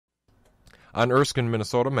An Erskine,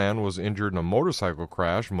 Minnesota man was injured in a motorcycle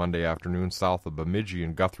crash Monday afternoon south of Bemidji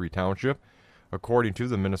in Guthrie Township. According to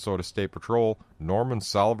the Minnesota State Patrol, Norman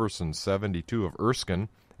Salverson, 72, of Erskine,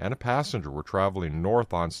 and a passenger were traveling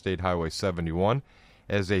north on State Highway 71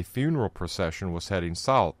 as a funeral procession was heading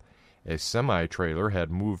south. A semi-trailer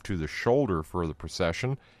had moved to the shoulder for the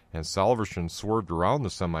procession, and Salverson swerved around the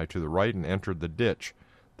semi to the right and entered the ditch.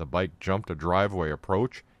 The bike jumped a driveway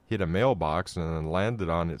approach, hit a mailbox, and then landed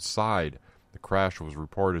on its side. The crash was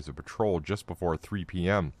reported to patrol just before 3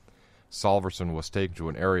 p.m. Salverson was taken to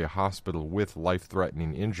an area hospital with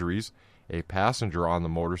life-threatening injuries. A passenger on the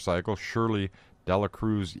motorcycle, Shirley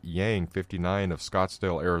Delacruz Yang, 59, of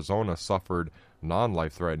Scottsdale, Arizona, suffered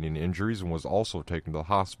non-life-threatening injuries and was also taken to the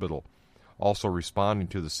hospital. Also responding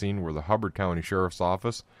to the scene were the Hubbard County Sheriff's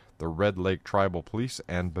Office, the Red Lake Tribal Police,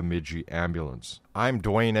 and Bemidji Ambulance. I'm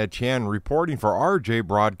Dwayne Etienne reporting for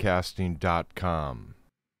RJBroadcasting.com.